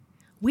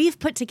We've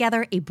put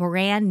together a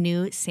brand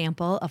new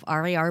sample of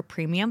RAR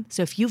Premium.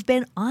 So if you've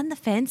been on the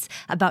fence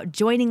about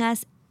joining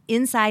us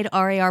inside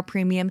RAR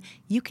Premium,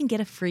 you can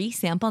get a free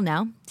sample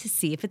now to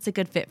see if it's a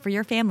good fit for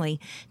your family.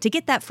 To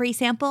get that free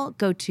sample,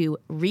 go to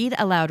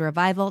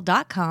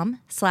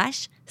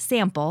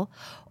readaloudrevival.com/sample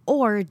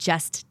or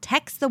just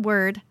text the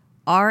word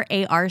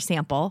RAR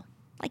sample,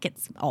 like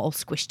it's all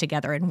squished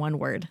together in one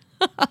word,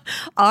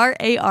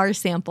 RAR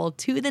sample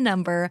to the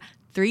number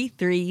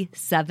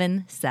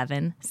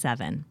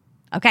 33777.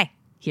 Okay,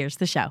 here's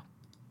the show.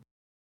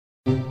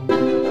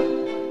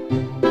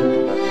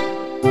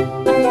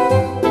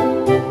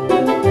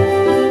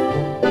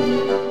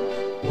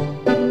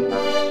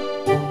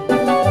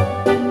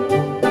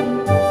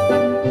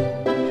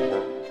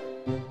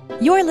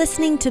 You're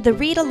listening to the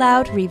Read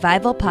Aloud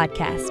Revival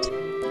podcast.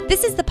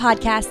 This is the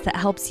podcast that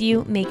helps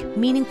you make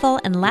meaningful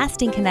and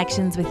lasting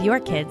connections with your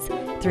kids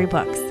through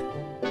books.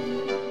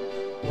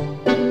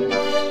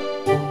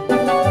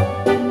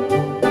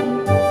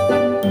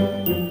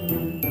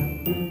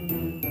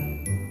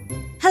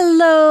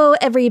 Hello,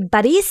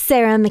 everybody.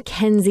 Sarah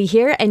Mackenzie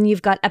here, and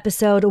you've got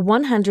episode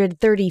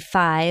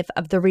 135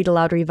 of the Read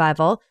Aloud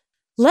Revival.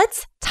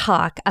 Let's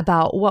talk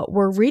about what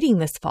we're reading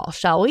this fall,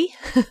 shall we?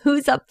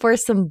 Who's up for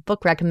some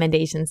book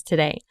recommendations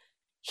today?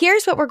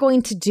 Here's what we're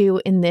going to do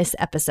in this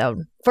episode.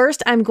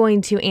 First, I'm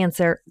going to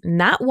answer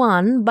not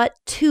one, but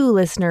two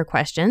listener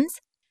questions.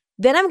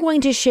 Then I'm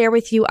going to share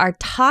with you our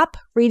top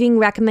reading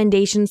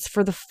recommendations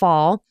for the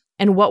fall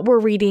and what we're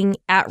reading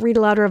at Read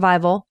Aloud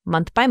Revival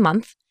month by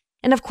month.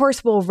 And of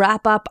course, we'll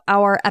wrap up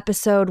our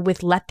episode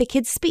with Let the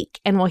Kids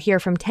Speak, and we'll hear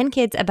from 10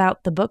 kids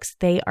about the books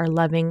they are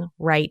loving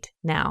right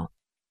now.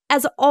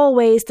 As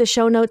always, the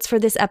show notes for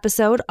this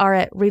episode are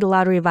at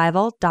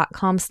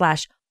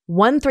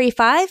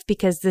readaloudrevival.com/135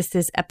 because this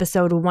is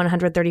episode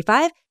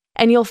 135,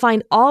 and you'll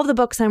find all of the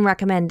books I'm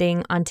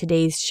recommending on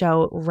today's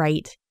show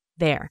right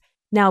there.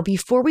 Now,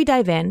 before we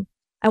dive in,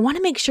 I want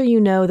to make sure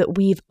you know that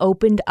we've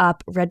opened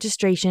up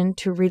registration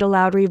to Read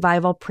Aloud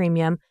Revival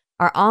Premium,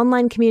 our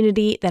online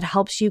community that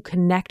helps you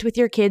connect with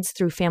your kids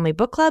through family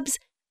book clubs,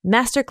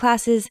 master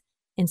classes,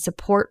 and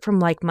support from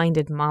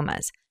like-minded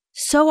mamas.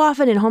 So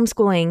often in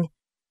homeschooling,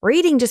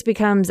 reading just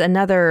becomes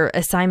another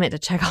assignment to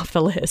check off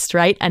the list,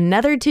 right?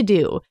 Another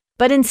to-do.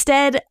 But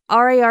instead,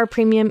 RAR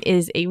Premium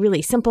is a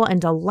really simple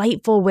and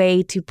delightful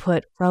way to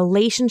put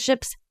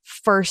relationships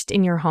first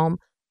in your home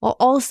while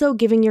also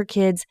giving your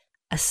kids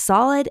a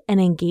solid and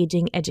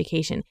engaging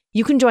education.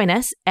 You can join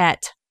us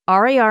at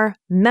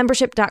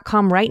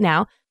rarmembership.com right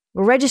now.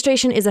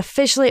 Registration is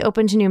officially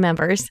open to new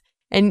members.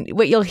 And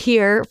what you'll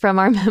hear from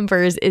our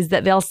members is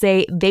that they'll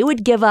say they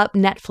would give up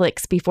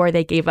Netflix before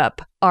they gave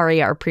up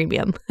RAR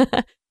Premium.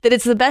 That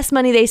it's the best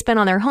money they spend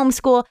on their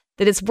homeschool,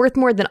 that it's worth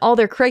more than all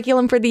their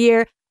curriculum for the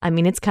year. I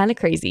mean, it's kind of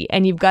crazy.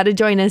 And you've got to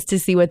join us to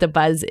see what the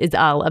buzz is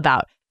all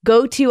about.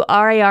 Go to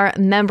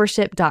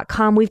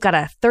rarmembership.com. We've got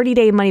a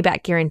 30-day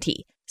money-back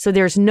guarantee. So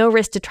there's no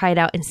risk to try it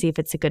out and see if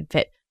it's a good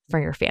fit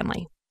for your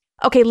family.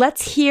 Okay,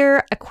 let's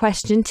hear a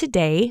question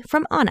today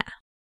from Anna.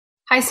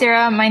 Hi,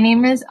 Sarah. My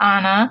name is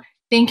Anna.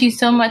 Thank you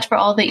so much for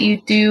all that you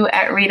do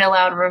at Read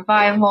Aloud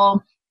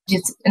Revival.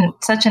 It's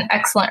such an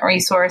excellent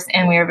resource,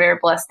 and we are very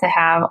blessed to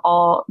have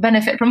all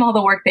benefit from all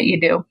the work that you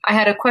do. I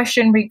had a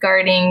question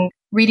regarding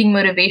reading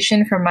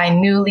motivation for my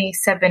newly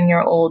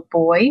 7-year-old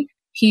boy.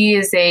 He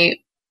is a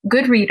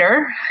good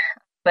reader,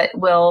 but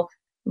will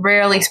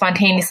rarely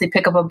spontaneously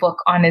pick up a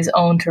book on his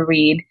own to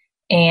read,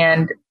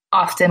 and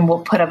often will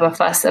put up a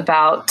fuss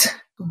about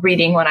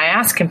reading when I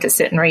ask him to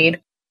sit and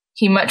read.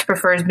 He much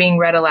prefers being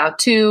read aloud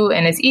to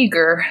and is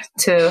eager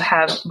to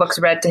have books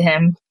read to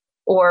him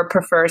or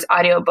prefers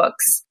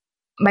audiobooks.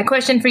 My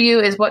question for you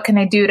is, what can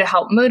I do to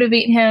help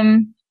motivate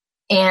him?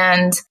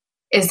 And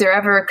is there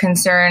ever a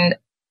concern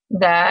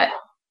that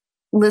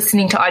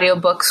listening to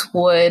audiobooks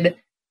would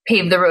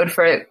pave the road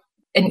for an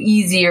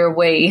easier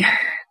way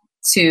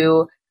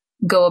to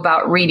go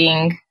about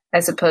reading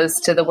as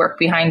opposed to the work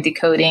behind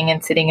decoding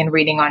and sitting and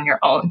reading on your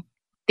own?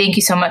 Thank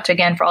you so much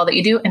again for all that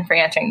you do and for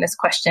answering this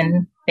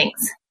question.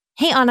 Thanks.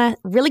 Hey, Anna,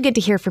 really good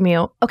to hear from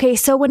you. Okay,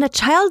 so when a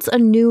child's a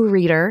new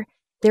reader,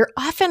 they're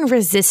often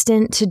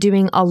resistant to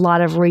doing a lot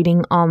of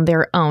reading on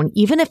their own,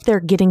 even if they're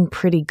getting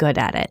pretty good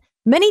at it.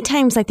 Many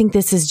times I think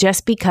this is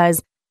just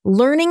because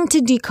learning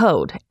to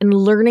decode and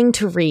learning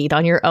to read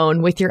on your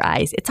own with your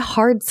eyes, it's a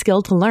hard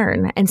skill to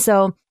learn. And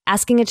so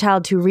asking a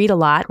child to read a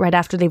lot right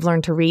after they've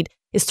learned to read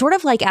is sort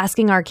of like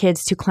asking our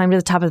kids to climb to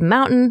the top of the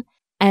mountain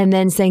and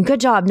then saying,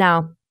 good job,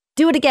 now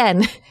do it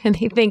again. And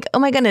they think, oh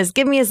my goodness,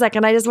 give me a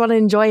second. I just want to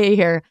enjoy it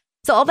here.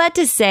 So all that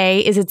to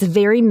say is it's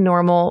very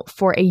normal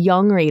for a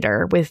young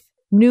reader with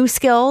new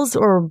skills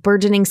or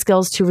burgeoning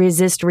skills to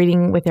resist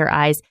reading with their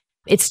eyes.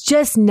 It's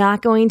just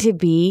not going to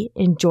be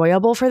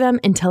enjoyable for them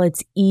until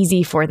it's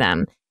easy for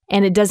them.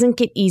 And it doesn't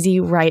get easy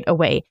right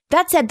away.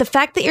 That said, the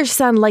fact that your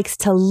son likes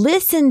to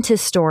listen to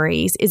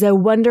stories is a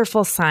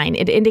wonderful sign.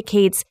 It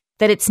indicates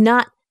that it's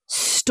not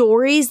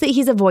stories that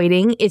he's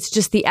avoiding. It's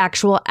just the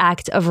actual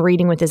act of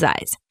reading with his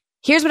eyes.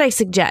 Here's what I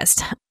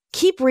suggest.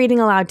 Keep reading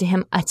aloud to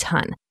him a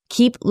ton.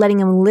 Keep letting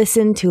him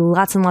listen to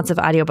lots and lots of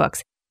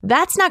audiobooks.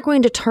 That's not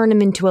going to turn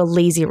him into a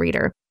lazy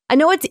reader. I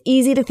know it's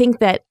easy to think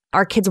that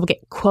our kids will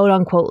get quote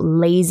unquote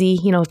lazy,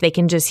 if they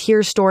can just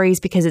hear stories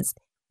because it's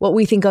what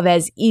we think of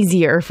as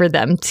easier for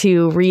them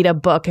to read a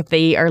book if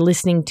they are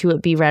listening to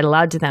it be read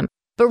aloud to them.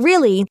 But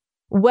really,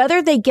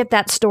 whether they get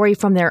that story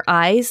from their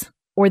eyes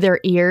or their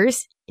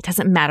ears, it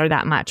doesn't matter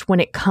that much when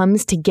it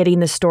comes to getting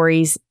the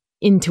stories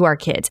into our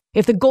kids.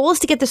 If the goal is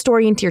to get the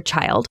story into your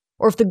child,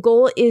 or if the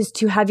goal is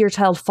to have your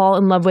child fall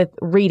in love with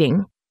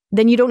reading,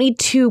 then you don't need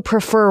to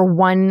prefer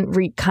one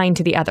kind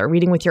to the other,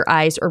 reading with your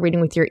eyes or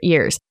reading with your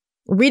ears.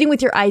 Reading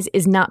with your eyes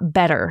is not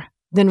better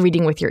than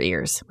reading with your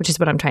ears, which is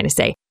what I'm trying to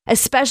say.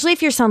 Especially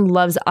if your son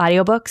loves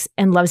audiobooks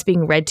and loves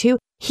being read to,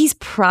 he's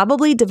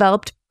probably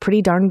developed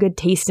pretty darn good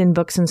taste in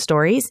books and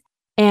stories.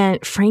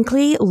 And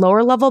frankly,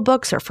 lower level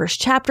books or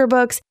first chapter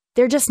books,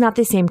 they're just not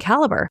the same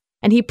caliber.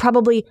 And he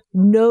probably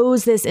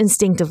knows this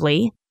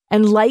instinctively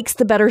and likes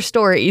the better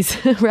stories,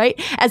 right?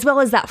 As well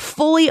as that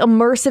fully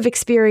immersive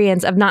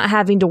experience of not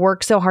having to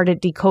work so hard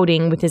at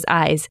decoding with his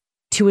eyes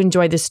to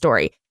enjoy the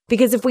story.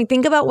 Because if we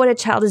think about what a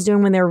child is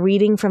doing when they're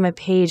reading from a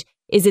page,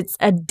 it's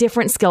a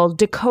different skill.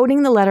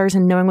 Decoding the letters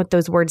and knowing what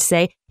those words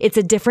say, it's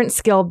a different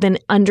skill than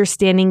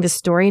understanding the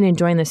story and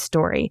enjoying the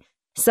story.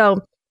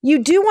 So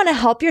you do want to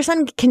help your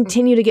son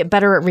continue to get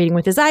better at reading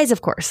with his eyes,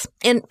 of course.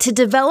 And to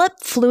develop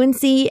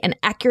fluency and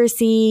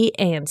accuracy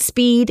and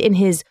speed in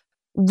his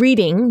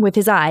reading with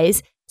his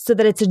eyes so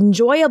that it's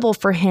enjoyable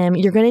for him,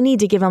 you're going to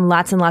need to give him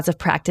lots and lots of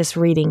practice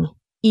reading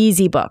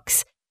easy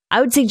books. I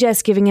would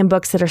suggest giving him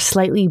books that are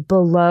slightly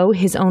below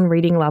his own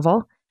reading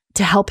level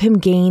to help him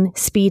gain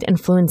speed and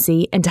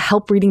fluency and to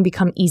help reading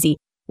become easy.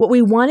 What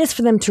we want is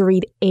for them to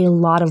read a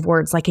lot of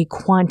words, like a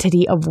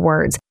quantity of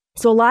words.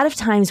 So a lot of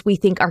times we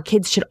think our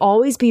kids should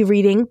always be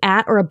reading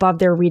at or above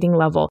their reading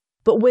level.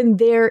 But when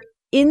they're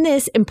in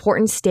this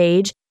important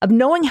stage of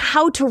knowing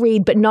how to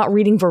read, but not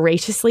reading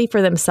voraciously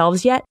for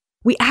themselves yet,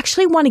 we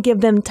actually want to give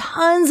them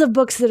tons of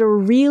books that are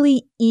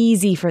really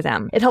easy for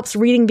them. It helps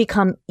reading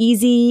become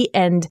easy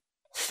and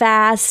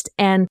fast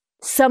and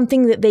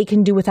something that they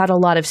can do without a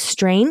lot of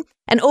strain.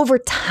 And over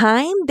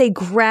time, they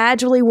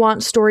gradually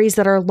want stories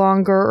that are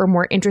longer or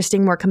more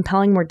interesting, more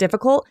compelling, more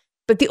difficult.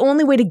 But the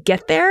only way to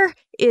get there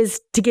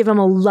is to give them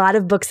a lot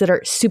of books that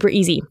are super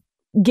easy.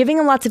 Giving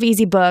them lots of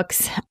easy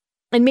books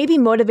and maybe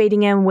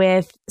motivating them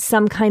with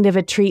some kind of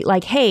a treat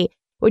like, hey,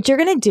 what you're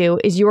going to do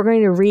is you're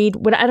going to read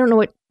I don't know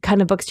what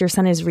kind of books your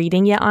son is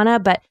reading yet, Anna,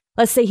 but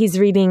let's say he's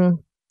reading,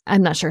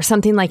 I'm not sure,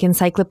 something like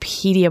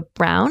Encyclopedia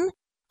Brown.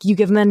 You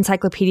give him an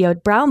Encyclopedia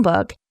Brown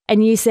book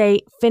and you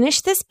say,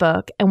 finish this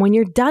book. And when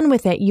you're done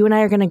with it, you and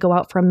I are going to go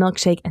out for a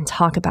milkshake and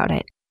talk about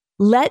it.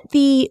 Let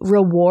the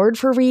reward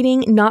for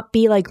reading not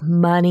be like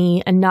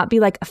money and not be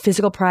like a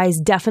physical prize,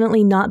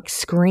 definitely not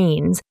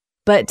screens,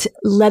 but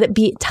let it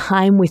be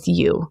time with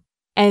you.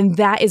 And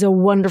that is a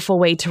wonderful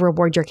way to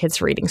reward your kids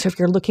for reading. So if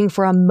you're looking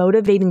for a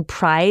motivating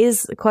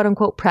prize, quote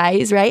unquote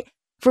prize, right,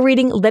 for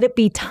reading, let it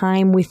be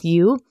time with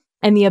you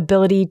and the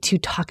ability to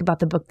talk about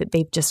the book that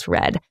they've just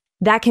read.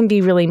 That can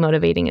be really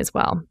motivating as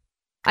well.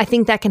 I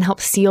think that can help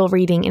seal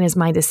reading in his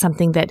mind as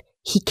something that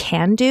he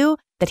can do,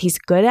 that he's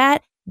good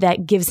at,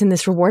 that gives him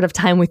this reward of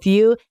time with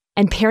you.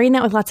 And pairing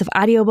that with lots of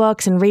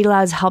audiobooks and read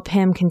alouds help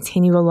him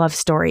continue to love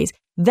stories.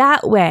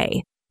 That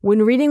way,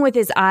 when reading with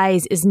his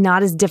eyes is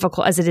not as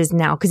difficult as it is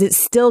now, because it's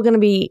still going to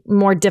be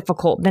more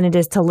difficult than it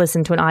is to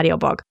listen to an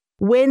audiobook.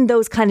 When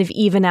those kind of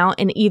even out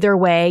in either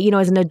way,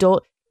 as an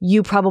adult,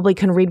 you probably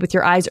can read with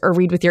your eyes or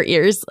read with your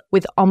ears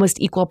with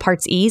almost equal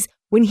parts ease.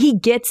 When he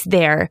gets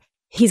there,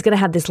 he's going to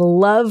have this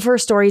love for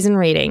stories and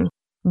reading,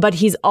 but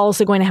he's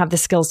also going to have the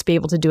skills to be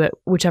able to do it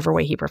whichever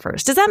way he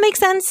prefers. Does that make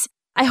sense?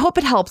 I hope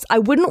it helps. I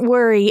wouldn't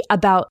worry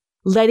about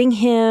letting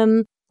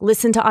him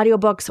listen to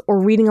audiobooks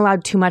or reading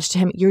aloud too much to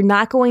him. You're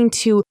not going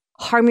to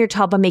harm your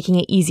child by making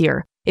it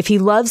easier. If he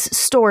loves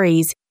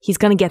stories, he's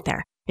going to get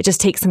there. It just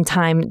takes some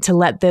time to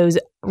let those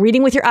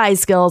reading with your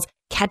eyes skills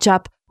catch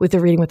up with the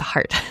reading with the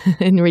heart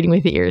and reading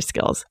with the ears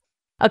skills.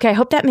 Okay, I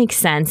hope that makes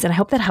sense and I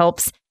hope that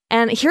helps.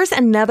 And here's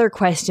another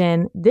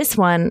question, this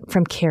one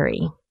from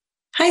Carrie.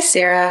 Hi,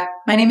 Sarah.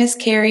 My name is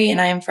Carrie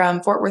and I am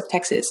from Fort Worth,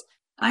 Texas.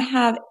 I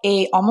have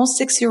a almost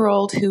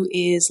 6-year-old who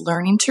is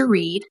learning to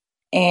read,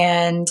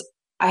 and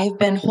I have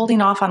been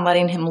holding off on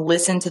letting him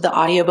listen to the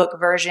audiobook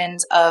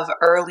versions of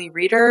early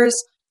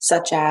readers,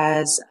 such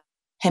as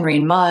Henry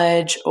and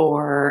Mudge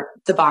or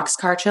The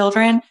Boxcar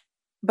Children.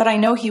 But I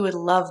know he would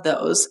love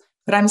those,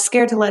 but I'm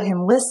scared to let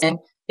him listen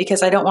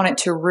because I don't want it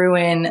to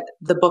ruin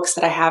the books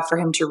that I have for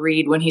him to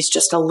read when he's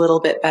just a little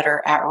bit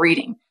better at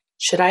reading.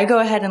 Should I go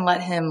ahead and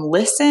let him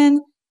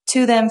listen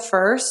to them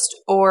first,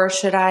 or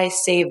should I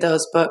save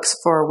those books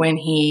for when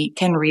he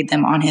can read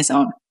them on his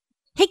own?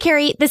 Hey,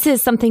 Carrie, this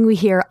is something we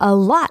hear a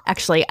lot,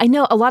 actually. I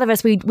know a lot of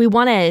us, we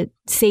want to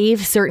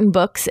save certain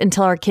books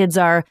until our kids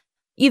are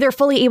either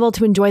fully able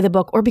to enjoy the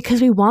book or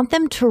because we want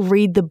them to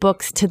read the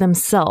books to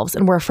themselves.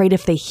 And we're afraid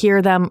if they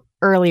hear them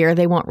earlier,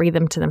 they won't read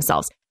them to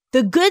themselves.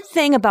 The good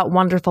thing about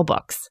wonderful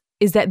books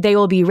is that they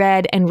will be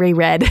read and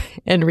reread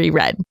and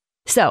reread.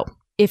 So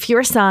if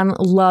your son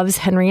loves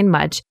Henry and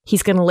Mudge,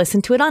 he's going to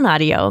listen to it on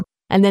audio.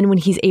 And then when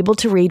he's able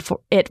to read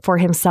it for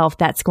himself,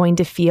 that's going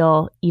to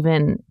feel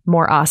even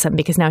more awesome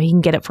because now he can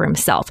get it for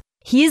himself.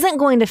 He isn't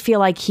going to feel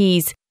like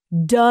he's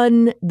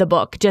done the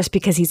book just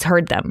because he's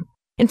heard them.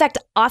 In fact,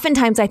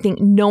 oftentimes I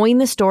think knowing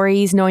the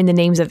stories, knowing the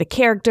names of the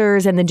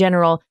characters and the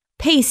general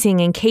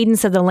pacing and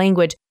cadence of the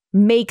language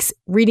makes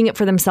reading it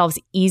for themselves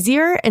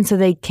easier. And so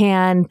they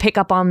can pick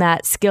up on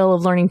that skill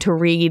of learning to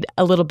read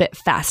a little bit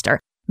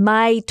faster.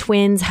 My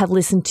twins have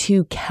listened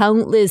to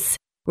countless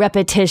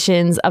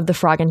repetitions of the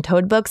Frog and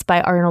Toad books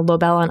by Arnold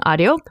Lobel on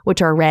audio,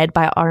 which are read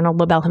by Arnold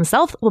Lobel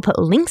himself. We'll put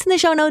links in the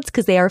show notes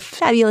because they are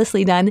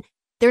fabulously done.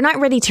 They're not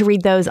ready to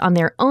read those on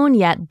their own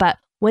yet, but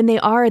when they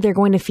are, they're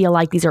going to feel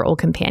like these are old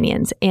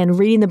companions, and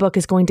reading the book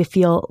is going to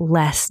feel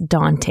less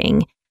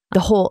daunting. The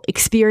whole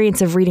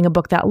experience of reading a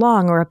book that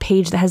long or a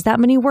page that has that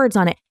many words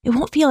on it, it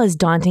won't feel as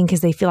daunting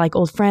because they feel like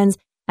old friends,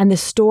 and the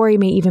story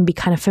may even be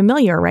kind of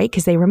familiar, right?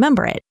 Because they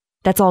remember it.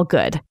 That's all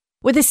good.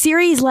 With a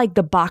series like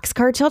The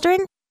Boxcar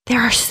Children,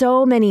 there are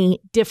so many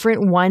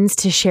different ones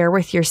to share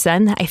with your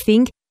son that I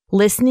think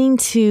listening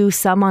to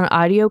some on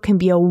audio can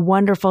be a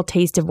wonderful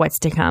taste of what's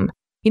to come.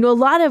 You know, a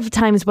lot of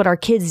times what our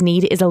kids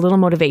need is a little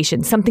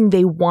motivation, something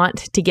they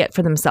want to get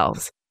for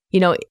themselves. You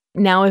know,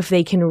 now if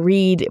they can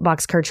read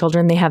Boxcar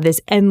Children, they have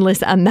this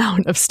endless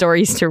amount of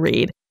stories to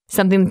read,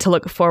 something to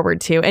look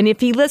forward to. And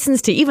if he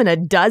listens to even a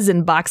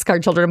dozen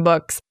Boxcar Children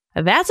books,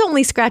 that's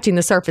only scratching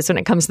the surface when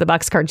it comes to the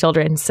Boxcar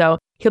Children. So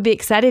he'll be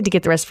excited to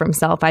get the rest for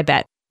himself, I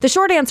bet. The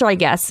short answer, I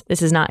guess,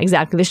 this is not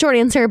exactly the short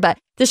answer, but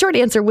the short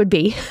answer would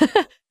be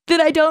that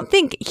I don't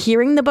think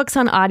hearing the books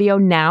on audio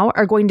now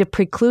are going to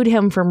preclude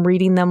him from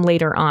reading them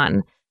later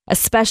on,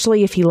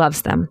 especially if he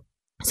loves them.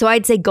 So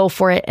I'd say go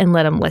for it and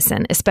let him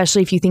listen,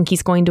 especially if you think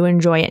he's going to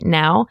enjoy it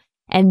now.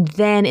 And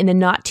then in the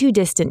not too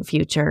distant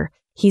future,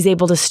 he's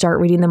able to start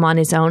reading them on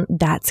his own.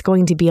 That's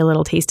going to be a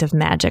little taste of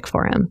magic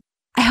for him.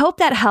 I hope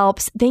that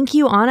helps. Thank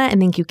you, Anna,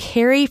 and thank you,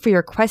 Carrie, for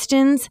your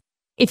questions.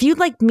 If you'd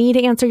like me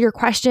to answer your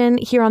question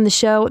here on the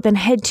show, then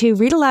head to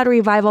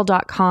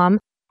readaloudrevival.com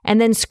and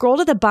then scroll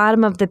to the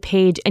bottom of the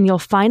page and you'll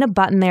find a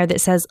button there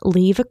that says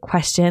Leave a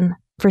Question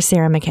for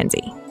Sarah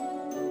Mackenzie.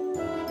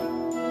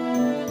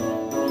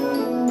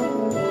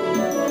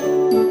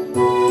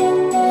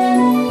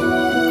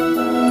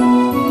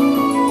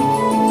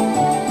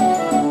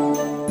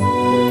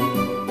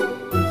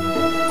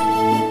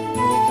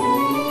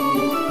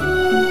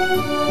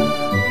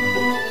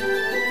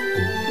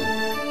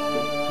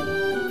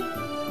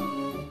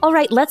 All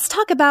right, let's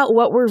talk about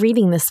what we're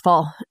reading this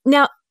fall.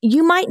 Now,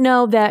 you might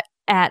know that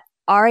at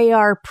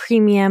RAR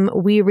Premium,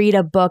 we read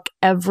a book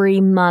every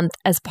month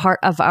as part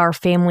of our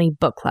family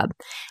book club.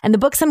 And the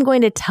books I'm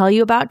going to tell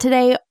you about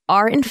today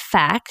are, in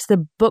fact,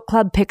 the book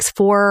club picks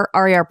for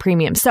RAR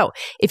Premium. So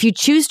if you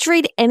choose to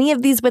read any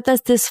of these with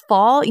us this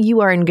fall,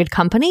 you are in good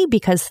company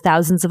because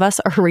thousands of us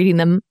are reading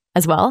them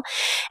as well.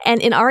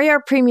 And in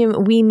RAR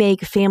Premium, we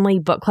make family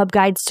book club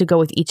guides to go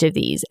with each of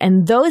these.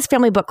 And those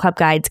family book club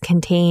guides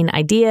contain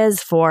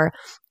ideas for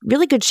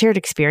really good shared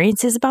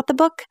experiences about the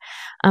book.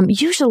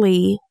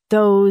 Usually,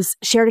 those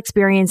shared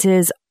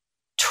experiences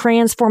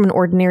transform an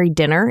ordinary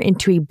dinner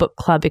into a book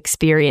club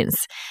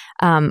experience.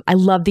 I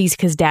love these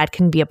because Dad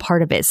can be a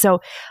part of it.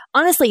 So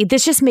honestly,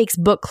 this just makes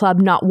book club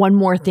not one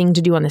more thing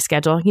to do on the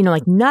schedule. You know,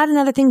 like not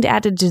another thing to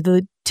add to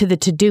the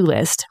to-do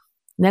list.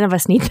 None of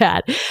us need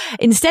that.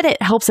 Instead,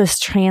 it helps us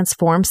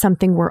transform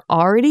something we're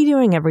already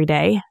doing every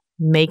day,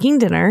 making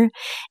dinner,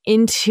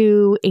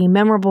 into a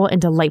memorable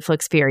and delightful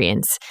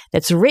experience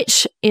that's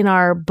rich in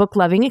our book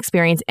loving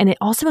experience. And it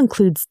also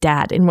includes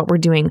Dad in what we're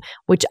doing,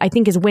 which I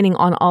think is winning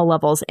on all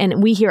levels.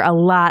 And we hear a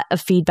lot of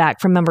feedback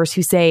from members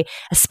who say,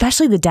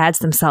 especially the dads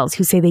themselves,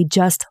 who say they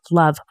just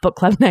love book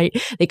club night.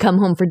 They come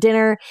home for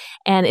dinner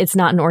and it's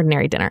not an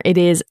ordinary dinner. It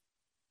is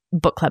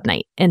book club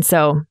night. And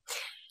so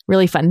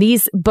really fun.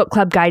 These book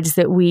club guides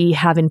that we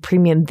have in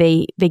Premium,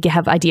 they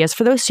have ideas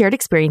for those shared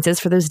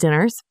experiences, for those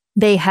dinners.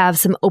 They have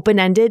some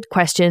open-ended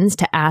questions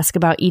to ask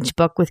about each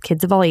book with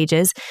kids of all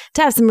ages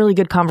to have some really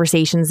good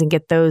conversations and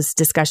get those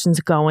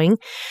discussions going.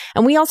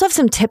 And we also have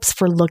some tips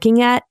for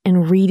looking at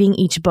and reading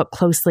each book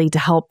closely to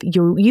help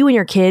you and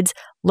your kids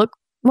look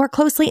more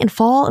closely and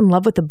fall in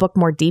love with the book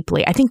more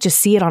deeply. I think just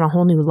see it on a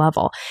whole new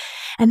level.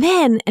 And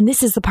then, and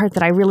this is the part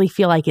that I really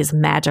feel like is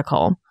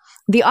magical,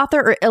 the author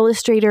or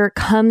illustrator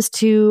comes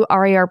to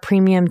RAR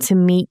Premium to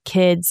meet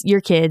your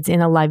kids in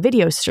a live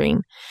video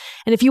stream.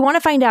 And if you want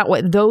to find out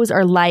what those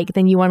are like,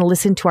 then you want to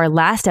listen to our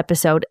last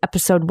episode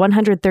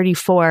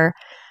 134,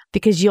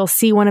 because you'll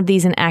see one of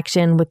these in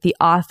action with the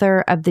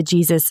author of the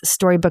Jesus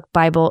Storybook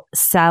Bible,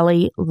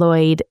 Sally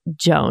Lloyd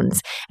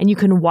Jones. And you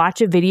can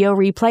watch a video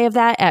replay of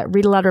that at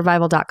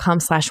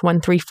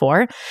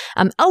readaloudrevival.com/134.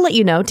 I'll let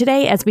you know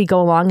today as we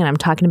go along and I'm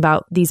talking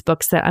about these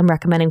books that I'm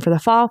recommending for the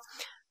fall,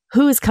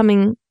 who is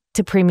coming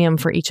to Premium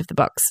for each of the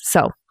books.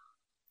 So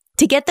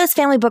to get those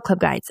family book club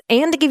guides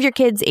and to give your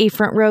kids a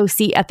front row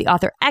seat at the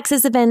Author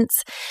Access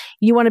events,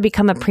 you want to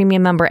become a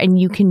Premium member, and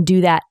you can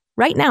do that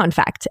right now, in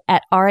fact,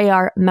 at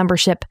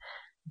RARmembership.com.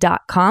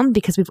 readaloudrevival.com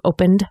because we've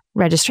opened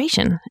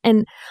registration.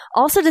 And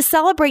also to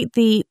celebrate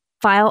the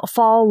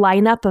fall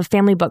lineup of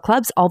family book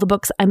clubs, all the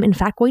books I'm in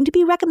fact going to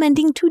be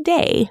recommending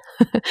today,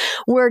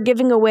 we're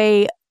giving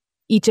away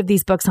each of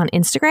these books on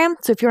Instagram.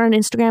 So if you're on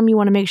Instagram, you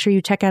want to make sure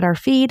you check out our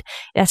feed.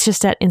 That's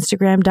just at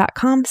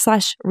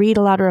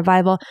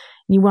instagram.com/readaloudrevival.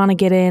 You want to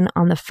get in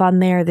on the fun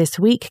there this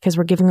week because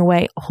we're giving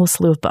away a whole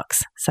slew of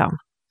books. So,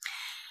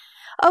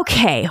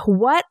 okay,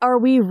 what are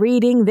we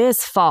reading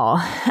this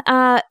fall?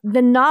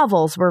 The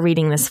novels we're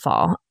reading this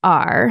fall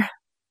are,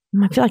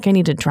 I feel like I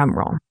need a drum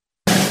roll.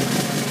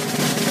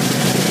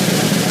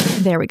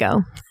 There we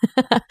go.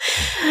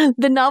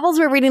 The novels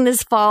we're reading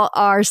this fall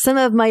are some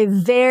of my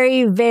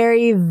very,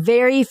 very,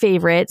 very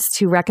favorites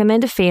to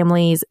recommend to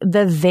families,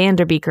 the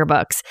Vanderbeeker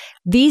books.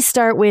 These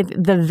start with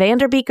The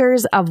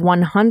Vanderbeekers of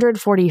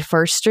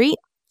 141st Street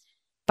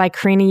by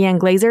Karina Yan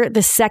Glaser.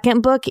 The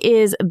second book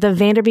is The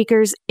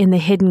Vanderbeekers in the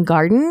Hidden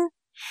Garden.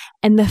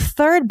 And the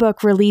third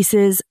book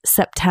releases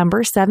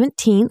September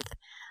 17th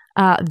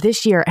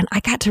this year. And I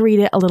got to read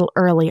it a little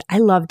early. I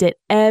loved it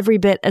every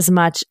bit as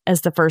much as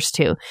the first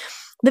two.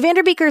 The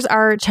Vanderbeekers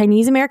are a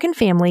Chinese-American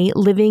family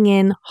living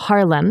in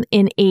Harlem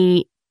in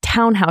a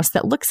townhouse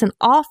that looks an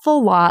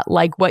awful lot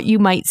like what you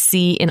might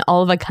see in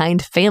All of a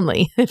Kind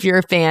Family, if you're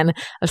a fan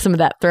of some of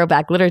that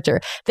throwback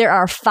literature. There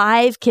are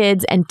 5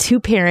 kids and 2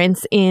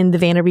 parents in the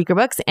Vanderbeeker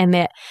books, and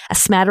a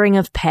smattering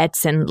of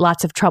pets and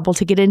lots of trouble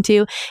to get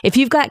into. If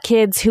you've got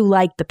kids who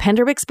like the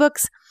Penderwicks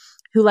books,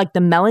 who like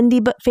the Melody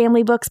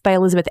family books by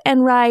Elizabeth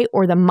Enright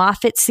or the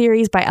Moffat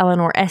series by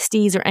Eleanor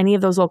Estes or any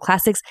of those old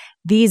classics,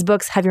 these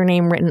books have your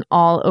name written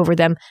all over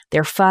them.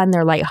 They're fun,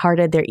 they're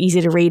lighthearted, they're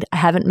easy to read. I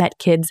haven't met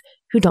kids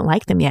who don't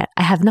like them yet.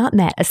 I have not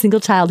met a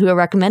single child who I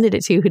recommended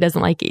it to who doesn't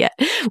like it yet,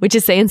 which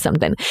is saying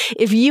something.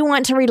 If you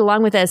want to read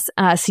along with us,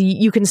 so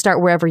you can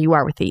start wherever you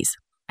are with these.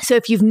 So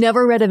if you've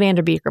never read a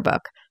Vanderbeeker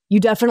book, you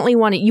definitely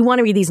want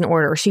to read these in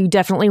order. So you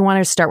definitely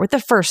want to start with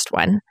the first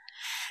one.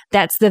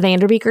 That's The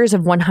Vanderbeekers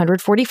of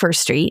 141st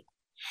Street.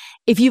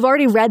 If you've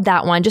already read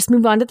that one, just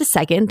move on to the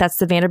second. That's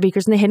The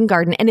Vanderbeekers in the Hidden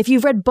Garden. And if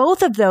you've read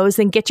both of those,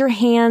 then get your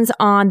hands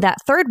on that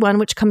third one,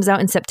 which comes out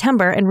in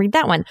September, and read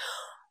that one.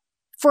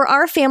 For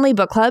our family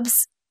book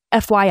clubs,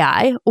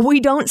 FYI, we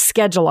don't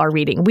schedule our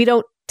reading. We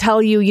don't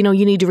tell you, you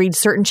need to read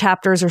certain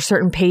chapters or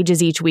certain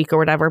pages each week or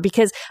whatever,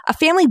 because a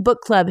family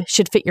book club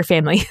should fit your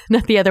family,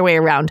 not the other way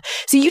around.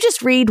 So you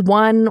just read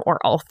one or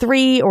all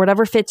 3 or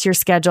whatever fits your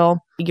schedule,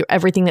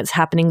 everything that's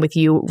happening with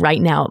you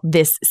right now,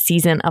 this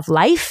season of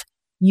life.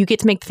 You get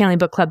to make the family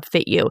book club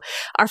fit you.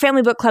 Our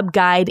family book club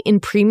guide in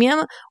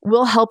premium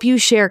will help you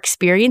share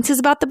experiences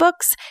about the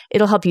books.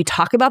 It'll help you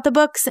talk about the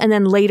books. And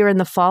then later in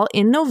the fall,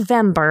 in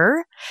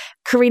November,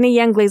 Karina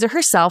Yan Glaser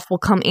herself will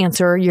come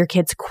answer your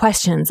kids'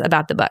 questions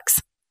about the books.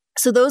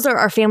 So those are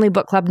our family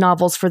book club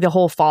novels for the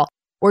whole fall.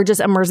 We're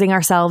just immersing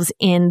ourselves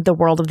in the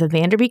world of the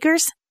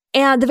Vanderbeekers.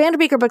 And the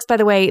Vanderbeeker books, by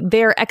the way,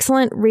 they're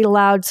excellent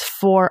read-alouds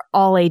for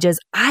all ages.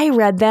 I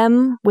read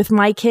them with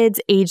my kids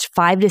aged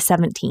 5 to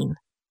 17.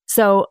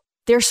 So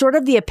they're sort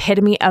of the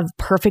epitome of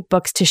perfect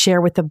books to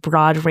share with a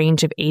broad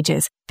range of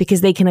ages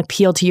because they can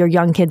appeal to your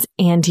young kids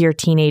and to your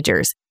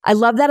teenagers. I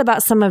love that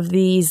about some of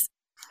these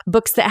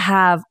books that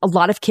have a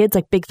lot of kids,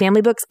 like big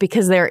family books,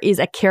 because there is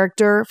a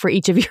character for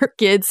each of your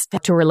kids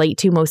to relate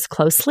to most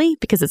closely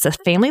because it's a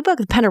family book.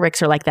 The Penderwicks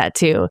are like that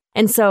too.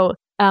 And so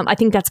I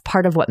think that's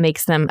part of what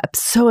makes them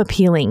so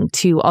appealing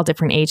to all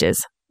different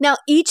ages. Now,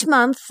 each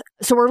month,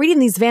 so we're reading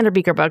these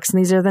Vanderbeeker books, and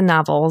these are the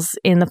novels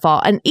in the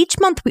fall. And each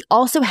month, we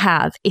also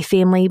have a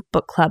family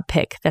book club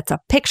pick that's a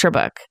picture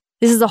book.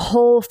 This is a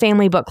whole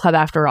family book club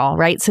after all,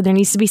 right? So there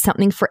needs to be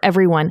something for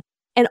everyone.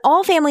 And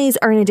all families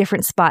are in a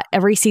different spot.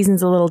 Every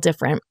season's a little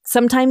different.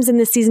 Sometimes in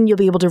this season, you'll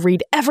be able to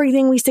read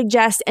everything we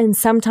suggest, and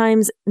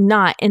sometimes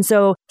not. And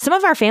so some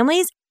of our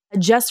families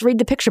just read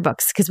the picture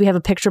books because we have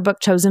a picture book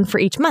chosen for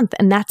each month.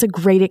 And that's a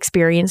great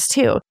experience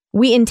too.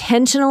 We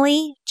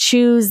intentionally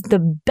choose the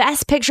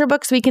best picture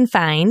books we can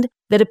find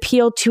that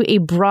appeal to a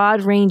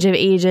broad range of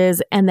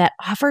ages and that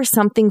offer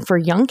something for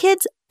young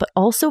kids, but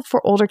also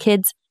for older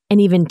kids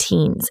and even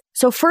teens.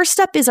 So first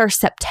up is our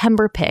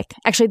September pick.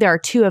 Actually, there are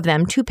 2 of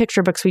them, 2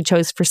 picture books we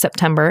chose for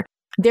September.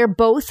 They're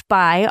both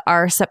by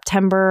our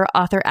September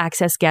author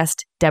access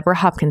guest, Deborah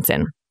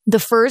Hopkinson. The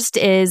first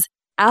is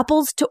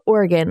Apples to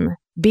Oregon,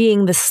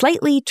 being the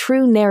slightly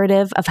true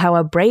narrative of how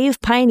a brave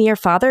pioneer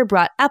father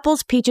brought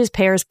apples, peaches,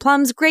 pears,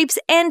 plums, grapes,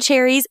 and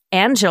cherries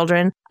and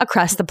children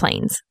across the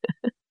plains.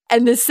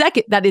 And the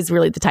second, that is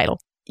really the title.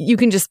 You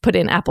can just put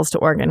in Apples to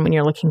Oregon when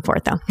you're looking for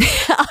it, though.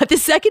 The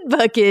second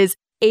book is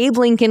Abe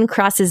Lincoln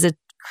Crosses a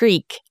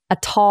Creek, A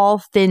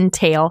Tall, Thin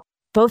Tale.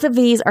 Both of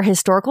these are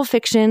historical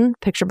fiction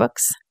picture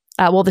books.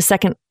 The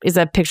second is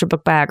a picture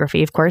book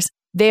biography, of course.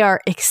 They are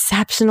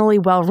exceptionally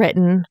well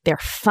written. They're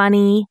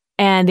funny.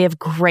 And they have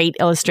great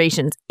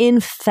illustrations. In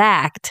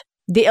fact,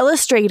 the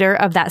illustrator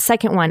of that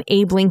second one,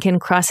 Abe Lincoln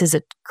Crosses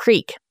a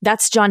Creek,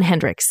 that's John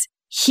Hendricks.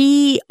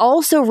 He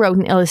also wrote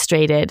and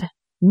illustrated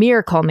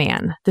Miracle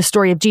Man, the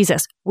story of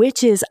Jesus,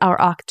 which is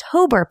our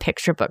October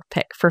picture book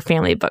pick for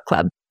Family Book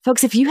Club.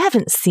 Folks, if you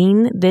haven't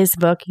seen this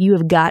book, you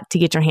have got to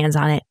get your hands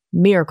on it.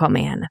 Miracle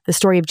Man, the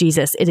story of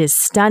Jesus. It is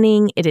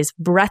stunning. It is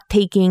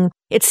breathtaking.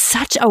 It's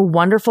such a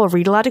wonderful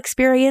read-aloud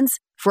experience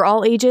for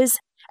all ages.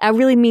 I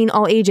really mean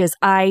all ages.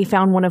 I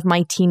found one of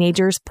my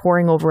teenagers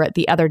poring over it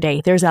the other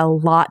day. There's a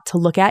lot to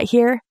look at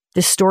here.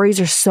 The stories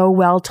are so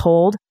well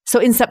told. So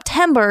in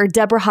September,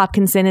 Deborah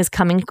Hopkinson is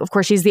coming. Of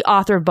course, she's the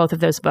author of both of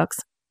those books.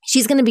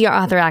 She's going to be our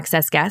author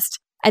access guest.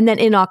 And then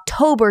in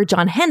October,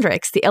 John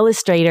Hendricks, the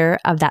illustrator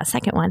of that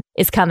second one,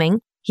 is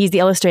coming. He's the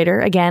illustrator,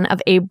 again, of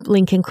Abe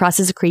Lincoln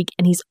Crosses a Creek,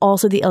 and he's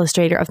also the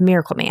illustrator of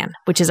Miracle Man,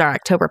 which is our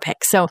October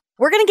pick. So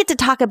we're going to get to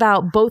talk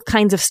about both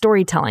kinds of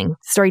storytelling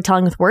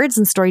with words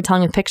and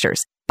storytelling with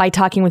pictures, by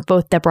talking with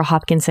both Deborah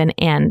Hopkinson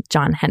and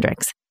John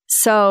Hendricks.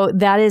 So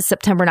that is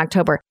September and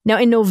October. Now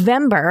in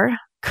November,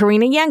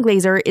 Karina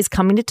Yang-Glaser is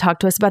coming to talk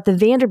to us about the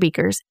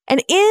Vanderbeekers.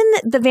 And in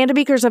the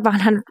Vanderbeekers of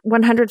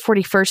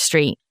 141st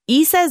Street,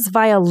 Issa's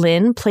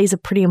violin plays a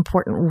pretty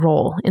important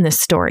role in this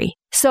story.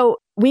 So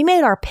we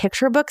made our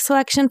picture book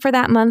selection for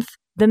that month,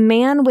 The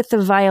Man with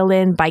the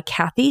Violin by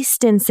Kathy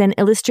Stinson,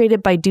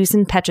 illustrated by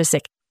Dusan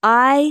Petrasik.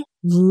 I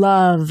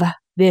love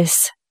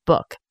this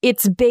book.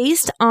 It's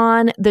based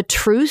on the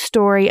true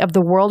story of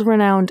the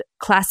world-renowned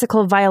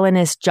classical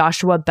violinist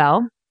Joshua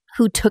Bell,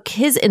 who took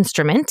his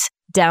instrument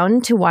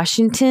down to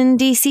Washington,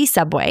 D.C.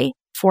 subway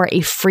for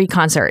a free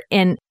concert.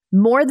 And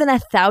more than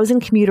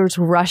 1,000 commuters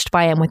rushed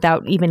by him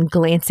without even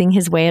glancing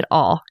his way at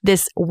all.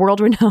 This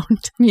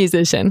world-renowned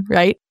musician,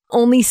 right?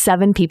 Only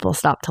 7 people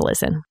stopped to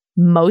listen.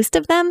 Most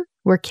of them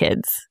were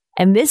kids.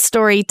 And this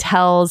story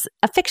tells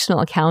a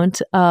fictional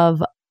account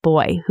of a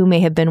boy who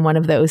may have been one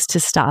of those to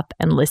stop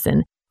and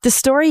listen. The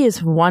story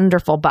is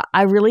wonderful, but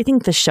I really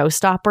think the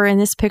showstopper in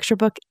this picture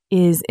book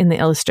is in the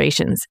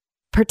illustrations,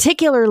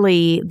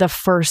 particularly the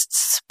first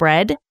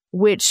spread,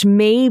 which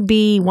may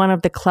be one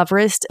of the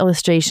cleverest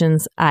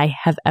illustrations I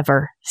have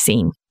ever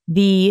seen.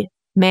 The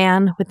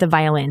Man with the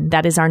Violin.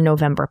 That is our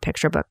November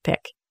picture book pick.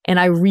 And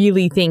I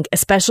really think,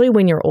 especially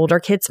when your older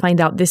kids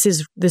find out this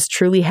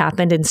truly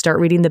happened and start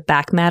reading the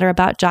back matter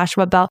about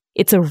Joshua Bell,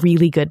 it's a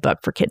really good book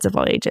for kids of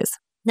all ages.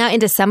 Now in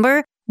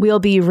December, we'll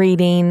be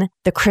reading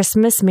The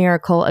Christmas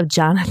Miracle of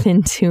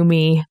Jonathan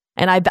Toomey.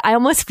 And I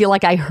almost feel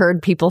like I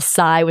heard people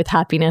sigh with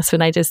happiness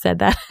when I just said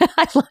that.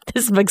 I love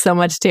this book so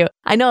much too.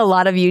 I know a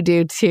lot of you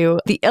do too.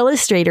 The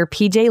illustrator,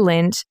 PJ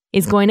Lynch,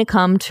 is going to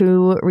come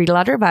to Read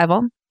Aloud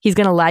Revival. He's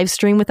going to live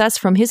stream with us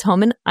from his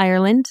home in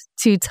Ireland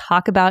to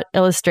talk about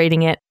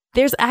illustrating it.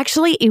 There's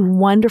actually a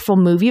wonderful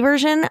movie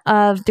version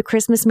of The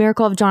Christmas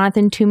Miracle of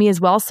Jonathan Toomey as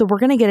well. So we're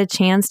going to get a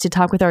chance to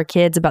talk with our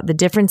kids about the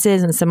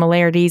differences and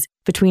similarities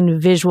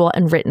between visual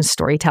and written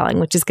storytelling,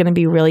 which is going to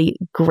be really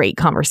great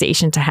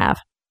conversation to have.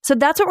 So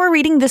that's what we're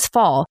reading this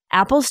fall.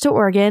 Apples to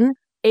Oregon,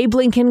 Abe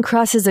Lincoln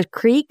Crosses a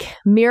Creek,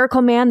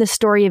 Miracle Man, the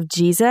Story of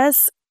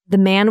Jesus, The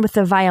Man with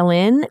the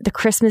Violin, The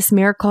Christmas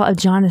Miracle of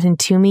Jonathan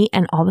Toomey,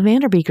 and all the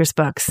Vanderbeekers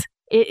books.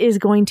 It is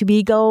going to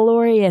be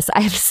glorious.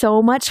 I have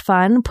so much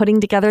fun putting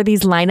together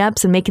these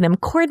lineups and making them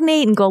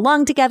coordinate and go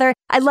along together.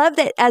 I love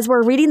that as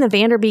we're reading the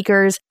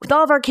Vanderbeekers, with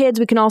all of our kids,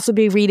 we can also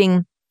be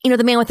reading,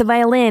 The Man with the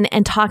Violin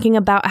and talking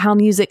about how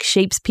music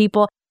shapes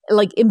people,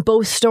 like in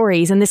both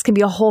stories. And this can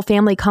be a whole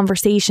family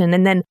conversation.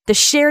 And then the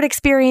shared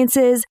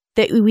experiences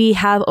that we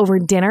have over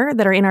dinner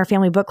that are in our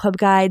family book club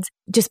guides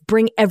just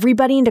bring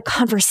everybody into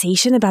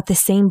conversation about the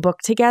same book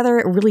together.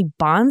 It really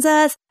bonds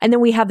us. And then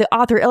we have the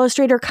author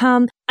illustrator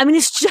come. I mean,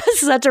 it's just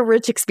such a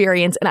rich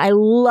experience. And I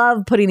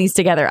love putting these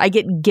together. I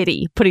get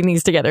giddy putting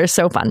these together. It's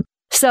so fun.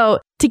 So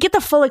to get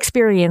the full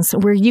experience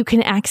where you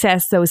can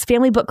access those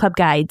family book club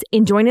guides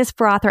and join us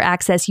for author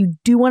access, you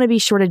do want to be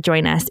sure to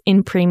join us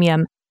in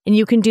premium. And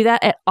you can do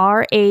that at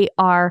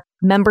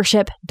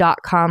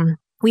rarmembership.com.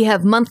 We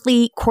have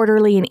monthly,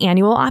 quarterly, and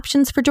annual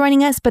options for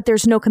joining us, but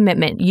there's no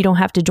commitment. You don't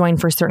have to join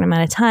for a certain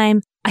amount of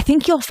time. I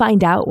think you'll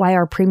find out why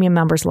our premium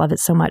members love it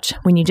so much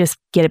when you just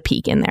get a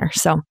peek in there.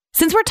 So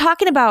since we're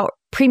talking about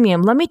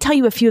premium, let me tell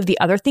you a few of the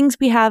other things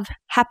we have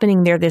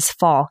happening there this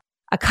fall.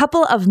 A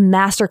couple of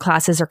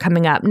masterclasses are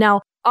coming up.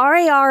 Now,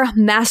 RAR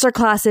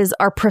masterclasses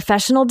are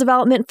professional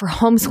development for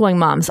homeschooling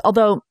moms,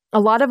 although a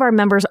lot of our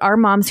members are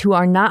moms who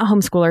are not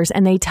homeschoolers,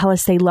 and they tell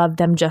us they love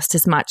them just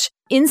as much.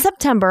 In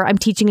September, I'm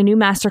teaching a new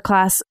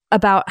masterclass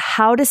about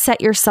how to set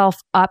yourself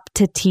up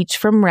to teach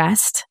from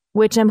rest,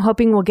 which I'm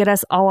hoping will get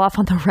us all off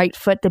on the right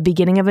foot at the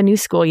beginning of a new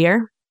school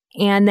year.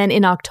 And then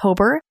in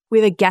October, we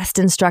have a guest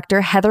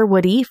instructor, Heather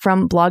Woody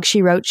from Blog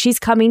She Wrote. She's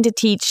coming to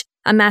teach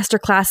a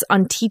masterclass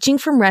on teaching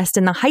from rest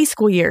in the high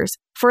school years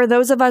for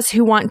those of us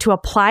who want to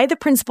apply the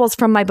principles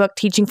from my book,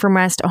 Teaching from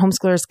Rest, A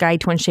Homeschooler's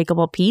Guide to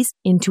Unshakable Peace,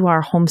 into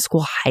our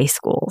homeschool high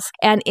schools.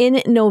 And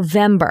in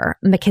November,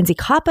 Mackenzie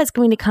Koppa is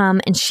going to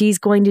come, and she's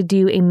going to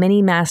do a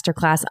mini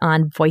masterclass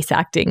on voice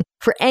acting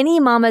for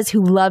any mamas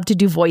who love to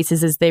do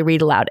voices as they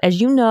read aloud.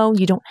 As you know,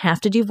 you don't have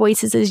to do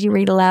voices as you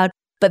read aloud,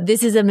 but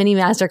this is a mini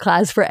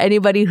masterclass for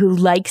anybody who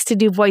likes to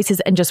do voices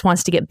and just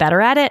wants to get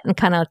better at it and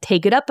kind of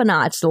take it up a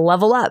notch,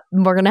 level up.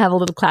 We're going to have a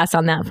little class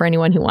on that for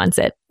anyone who wants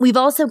it. We've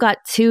also got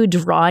 2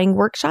 drawing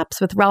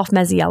workshops with Ralph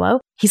Mezziello.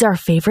 He's our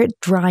favorite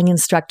drawing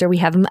instructor. We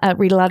have him at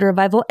Read Aloud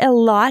Revival a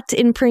lot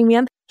in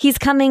Premium. He's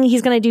coming.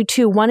 He's going to do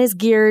 2. One is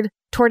geared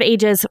toward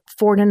ages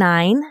 4 to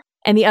 9.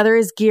 And the other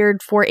is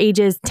geared for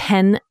ages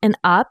 10 and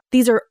up.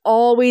 These are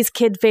always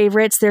kid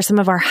favorites. They're some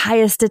of our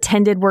highest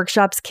attended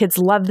workshops. Kids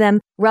love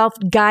them. Ralph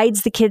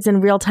guides the kids in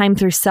real time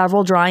through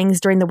several drawings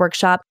during the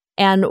workshop.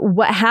 And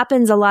what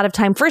happens a lot of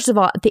time, first of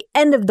all, at the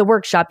end of the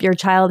workshop, your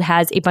child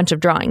has a bunch of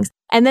drawings.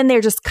 And then they're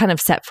just kind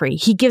of set free.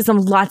 He gives them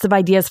lots of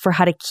ideas for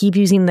how to keep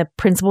using the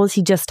principles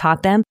he just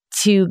taught them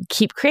to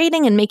keep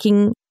creating and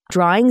making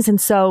drawings. And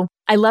so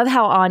I love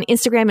how on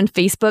Instagram and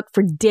Facebook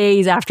for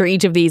days after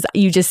each of these,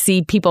 you just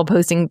see people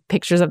posting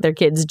pictures of their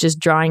kids just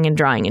drawing and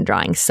drawing and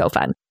drawing. So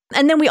fun.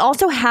 And then we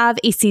also have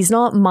a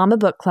seasonal Mama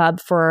Book Club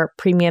for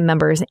Premium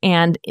members.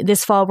 And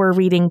this fall, we're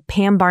reading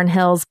Pam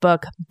Barnhill's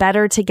book,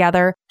 Better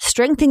Together,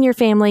 Strengthen Your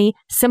Family,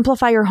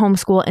 Simplify Your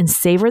Homeschool, and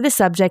Savor the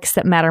Subjects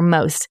That Matter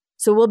Most.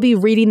 So we'll be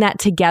reading that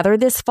together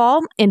this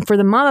fall. And for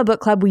the Mama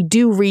Book Club, we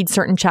do read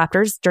certain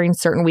chapters during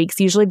certain weeks,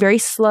 usually very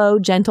slow,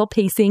 gentle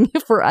pacing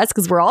for us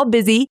because we're all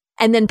busy.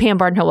 And then Pam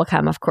Barnhill will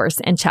come, of course,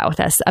 and chat with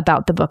us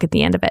about the book at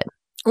the end of it.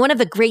 One of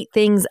the great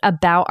things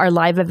about our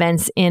live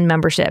events in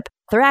membership,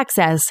 their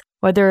access,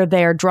 whether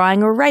they're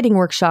drawing or writing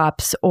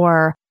workshops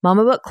or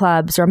Mama Book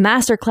Clubs or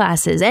master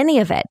classes, any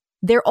of it,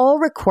 they're all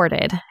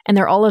recorded and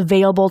they're all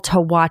available to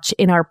watch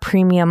in our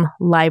Premium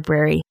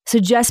library. So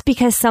just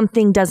because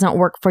something doesn't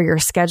work for your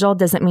schedule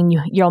doesn't mean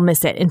you'll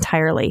miss it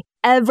entirely.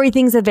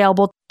 Everything's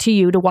available to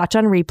you to watch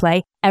on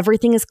replay.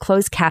 Everything is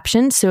closed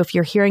captioned. So if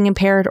you're hearing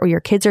impaired or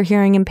your kids are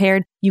hearing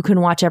impaired, you can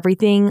watch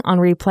everything on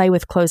replay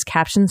with closed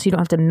captions so you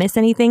don't have to miss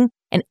anything.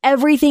 And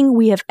everything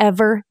we have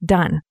ever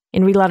done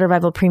in Read Aloud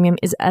Revival Premium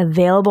is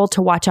available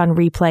to watch on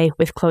replay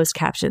with closed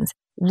captions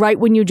right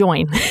when you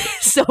join.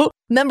 So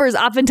members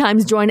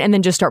oftentimes join and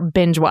then just start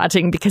binge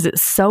watching because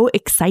it's so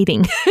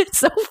exciting. It's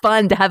so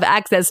fun to have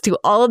access to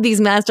all of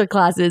these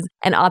masterclasses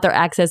and author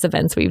access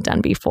events we've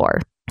done before.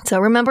 So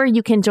remember,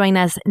 you can join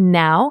us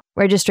now.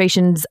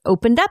 Registration's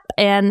opened up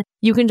and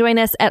you can join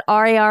us at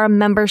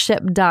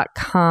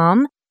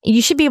RARmembership.com.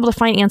 You should be able to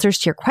find answers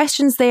to your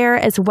questions there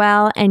as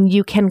well. And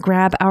you can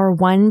grab our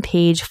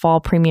 1-page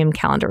fall Premium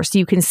calendar so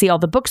you can see all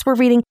the books we're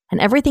reading and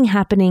everything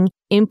happening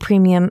in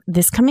Premium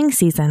this coming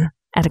season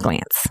at a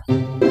glance.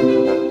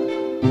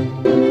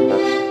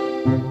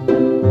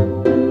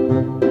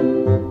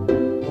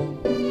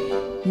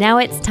 Now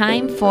it's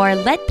time for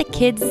Let the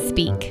Kids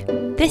Speak.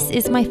 This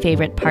is my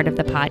favorite part of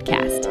the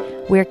podcast,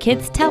 where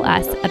kids tell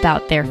us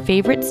about their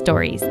favorite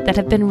stories that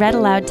have been read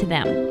aloud to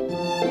them.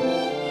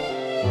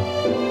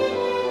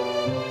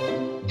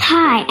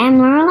 Hi, I'm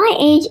Lorelai,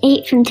 age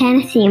 8 from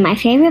Tennessee. My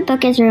favorite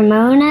book is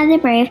Ramona the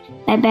Brave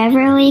by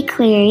Beverly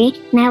Cleary,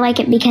 and I like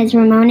it because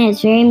Ramona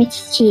is very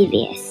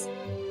mischievous.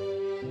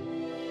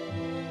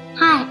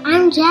 Hi,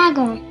 I'm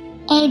Jagger,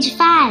 age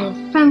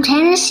 5 from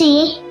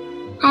Tennessee.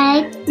 I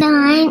like The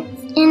Lion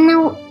and the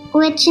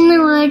Witch in the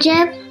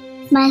Wardrobe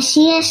by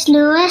C.S.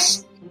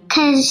 Lewis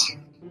because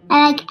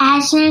I like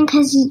Aslan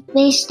because it's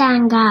based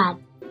on God.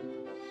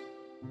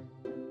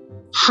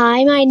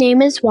 Hi, my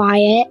name is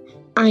Wyatt.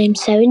 I am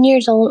 7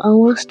 years old,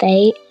 almost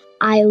 8.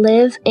 I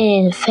live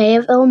in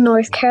Fayetteville,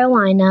 North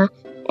Carolina,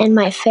 and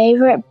my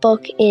favorite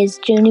book is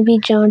Junie B.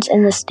 Jones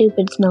and the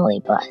Stupid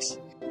Smelly Bus.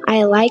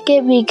 I like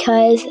it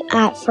because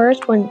at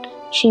first when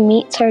she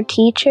meets her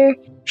teacher,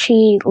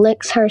 she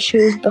licks her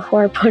shoes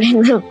before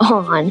putting them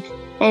on,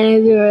 and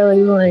it's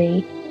really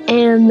funny.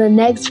 And the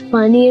next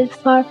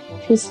funniest part,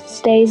 she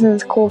stays in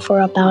school for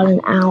about an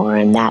hour,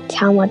 and that's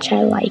how much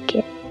I like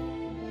it.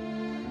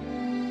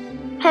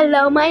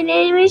 Hello, my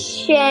name is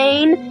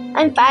Shane.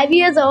 I'm 5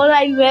 years old.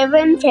 I live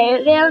in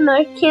Fayetteville,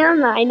 North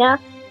Carolina.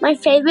 My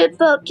favorite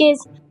book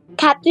is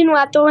Captain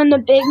Wethel and the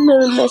Big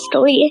Moon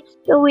Mystery.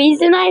 The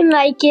reason I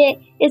like it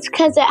is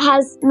because it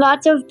has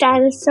lots of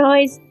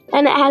dinosaurs,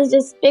 and it has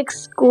this big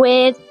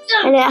squid,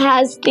 and it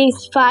has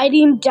these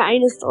fighting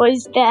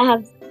dinosaurs that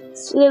have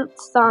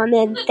sleuths on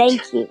it.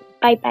 Thank you.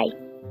 Bye-bye.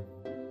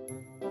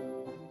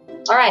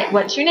 All right,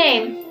 what's your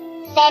name?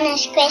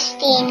 Dennis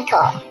Christine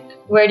Cole.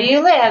 Where do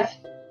you live?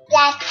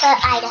 Blackfoot,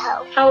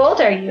 Idaho. How old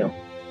are you?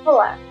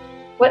 4.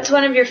 What's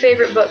one of your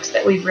favorite books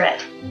that we've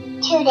read?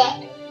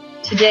 Today.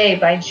 Today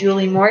by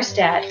Julie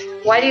Morstad.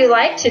 Why do you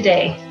like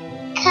Today?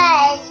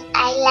 Because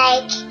I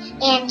like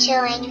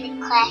answering the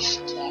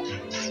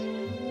questions.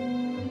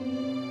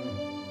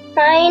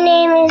 My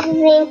name is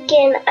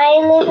Lincoln. I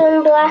live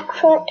in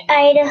Blackfoot,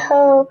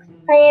 Idaho.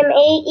 I am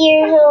 8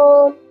 years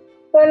old.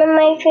 One of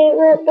my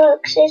favorite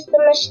books is The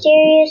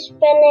Mysterious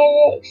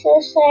Benedict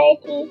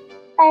Society.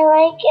 I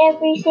like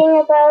everything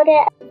about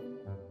it.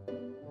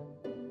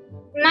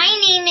 My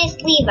name is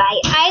Levi.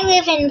 I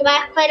live in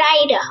Blackfoot,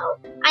 Idaho.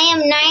 I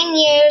am 9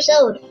 years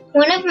old.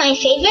 One of my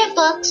favorite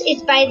books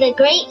is by the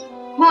Great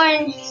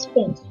Horn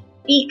Sphinx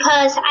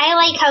because I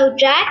like how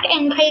Jack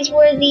and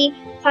Praiseworthy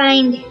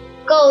find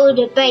gold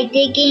by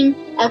digging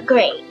a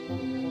grave.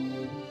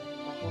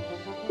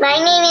 My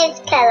name is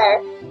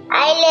Keller.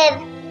 I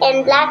live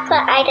in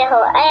Blackfoot, Idaho.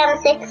 I am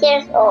 6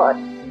 years old.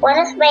 One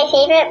of my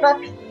favorite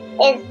books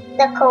is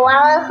The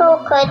Koala Who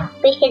Could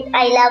because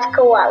I love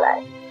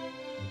koalas.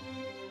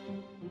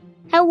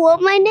 Hello,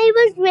 my name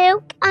is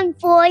Luke. I'm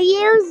 4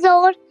 years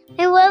old.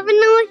 I live in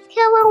North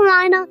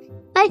Carolina.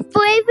 My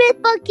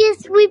favorite book is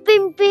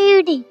Sleeping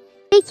Beauty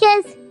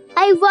because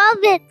I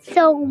love it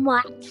so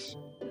much.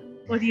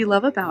 What do you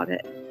love about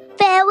it?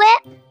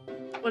 Philip,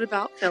 What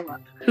about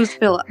Philip? Who's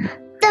Philip?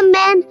 the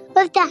man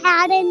with the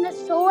hat and the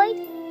sword,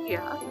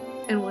 Yeah.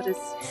 And what is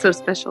so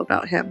special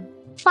about him?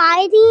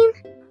 fighting,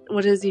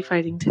 What is he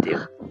fighting to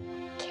do?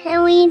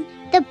 killing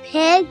the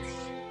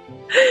pigs,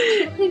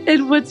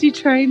 And who's he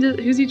trying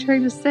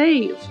to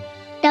save?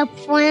 the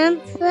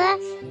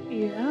princess.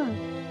 Yeah.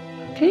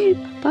 Okay,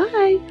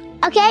 bye.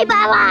 Okay,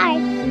 bye-bye.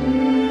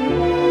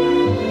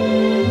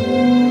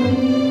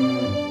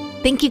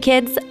 Thank you,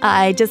 kids.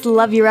 I just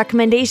love your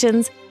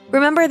recommendations.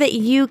 Remember that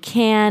you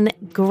can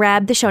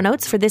grab the show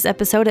notes for this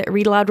episode at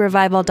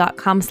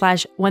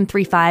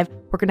readaloudrevival.com/135.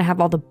 We're going to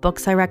have all the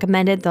books I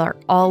recommended. They're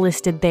all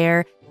listed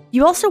there.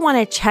 You also want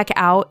to check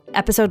out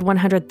episode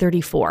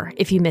 134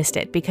 if you missed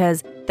it,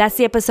 because that's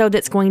the episode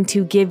that's going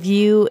to give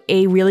you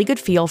a really good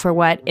feel for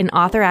what an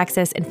author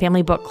access and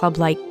family book club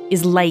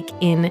is like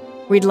in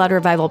Read Aloud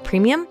Revival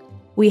Premium.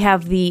 We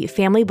have the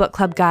Family Book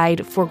Club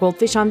Guide for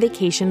Goldfish on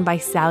Vacation by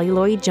Sally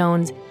Lloyd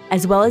Jones,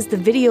 as well as the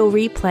video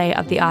replay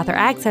of the author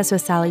access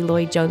with Sally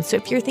Lloyd Jones. So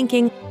if you're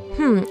thinking,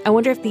 I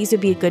wonder if these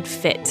would be a good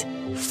fit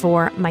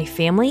for my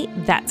family,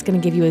 that's going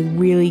to give you a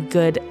really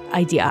good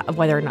idea of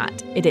whether or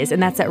not it is.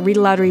 And that's at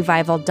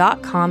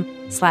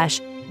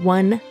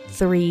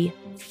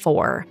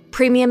readaloudrevival.com/134.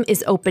 Premium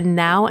is open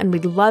now, and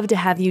we'd love to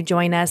have you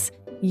join us.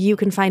 You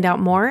can find out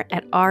more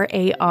at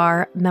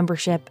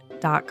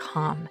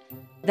rarmembership.com.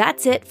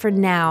 That's it for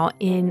now.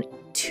 In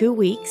 2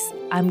 weeks,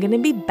 I'm going to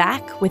be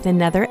back with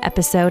another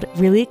episode.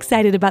 Really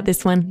excited about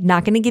this one.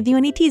 Not going to give you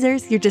any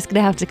teasers. You're just going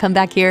to have to come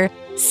back here.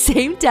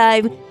 Same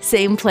time,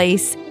 same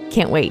place.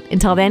 Can't wait.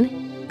 Until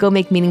then, go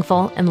make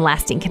meaningful and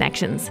lasting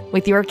connections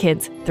with your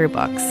kids through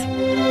books.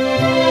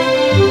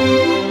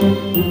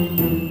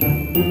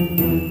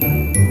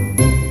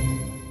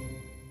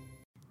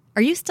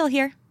 Are you still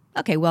here?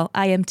 Okay, well,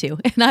 I am too.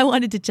 And I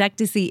wanted to check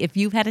to see if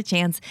you've had a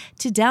chance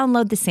to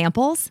download the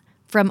samples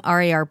from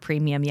RAR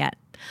Premium yet.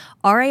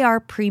 RAR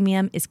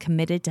Premium is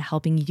committed to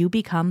helping you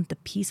become the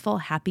peaceful,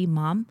 happy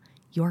mom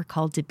you're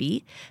called to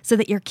be, so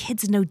that your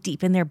kids know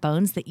deep in their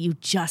bones that you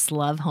just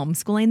love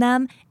homeschooling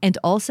them, and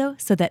also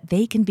so that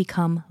they can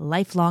become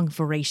lifelong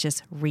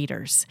voracious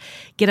readers.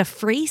 Get a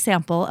free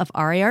sample of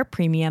RAR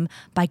Premium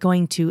by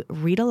going to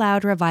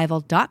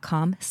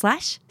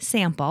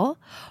readaloudrevival.com/sample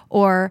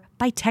or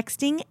by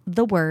texting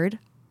the word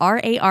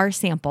RAR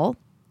sample,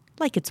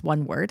 like it's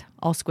one word,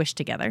 all squished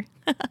together,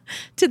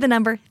 to the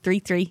number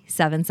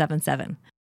 33777.